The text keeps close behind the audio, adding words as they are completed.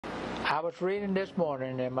I was reading this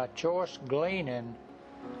morning in my choice gleaning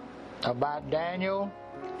about Daniel,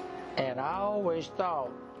 and I always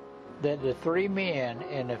thought that the three men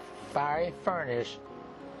in the fiery furnace,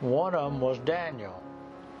 one of them was Daniel,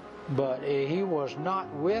 but he was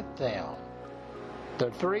not with them.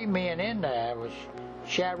 The three men in there was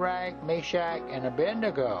Shadrach, Meshach, and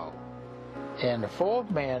Abednego, and the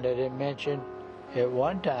fourth man that it mentioned at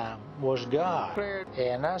one time was God.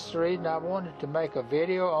 And that's the reason I wanted to make a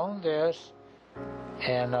video on this.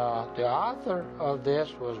 And the author of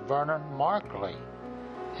this was Vernon Markley.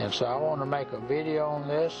 And so I want to make a video on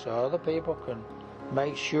this so other people can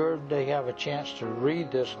make sure they have a chance to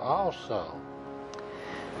read this also.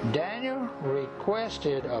 Daniel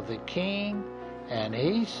requested of the king, and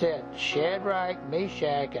he set Shadrach,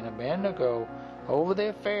 Meshach, and Abednego over the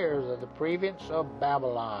affairs of the province of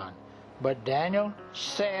Babylon. But Daniel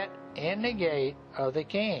sat in the gate of the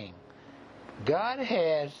king. God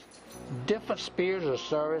has different spheres of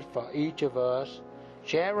service for each of us.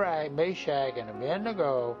 Shadrach, Meshach, and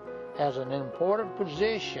Abednego has an important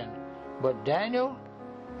position, but Daniel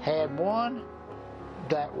had one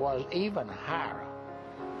that was even higher.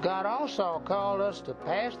 God also called us to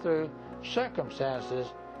pass through circumstances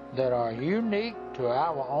that are unique to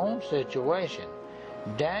our own situation.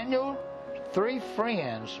 Daniel's three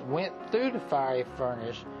friends went through the fiery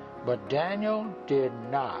furnace, but Daniel did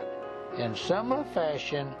not. In similar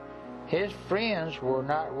fashion, his friends were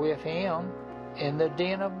not with him in the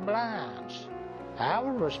den of blinds.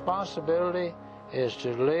 Our responsibility is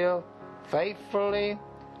to live faithfully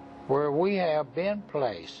where we have been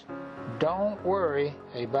placed. Don't worry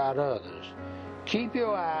about others. Keep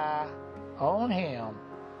your eye on him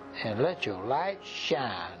and let your light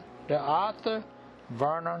shine. The author,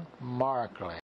 Vernon Markley.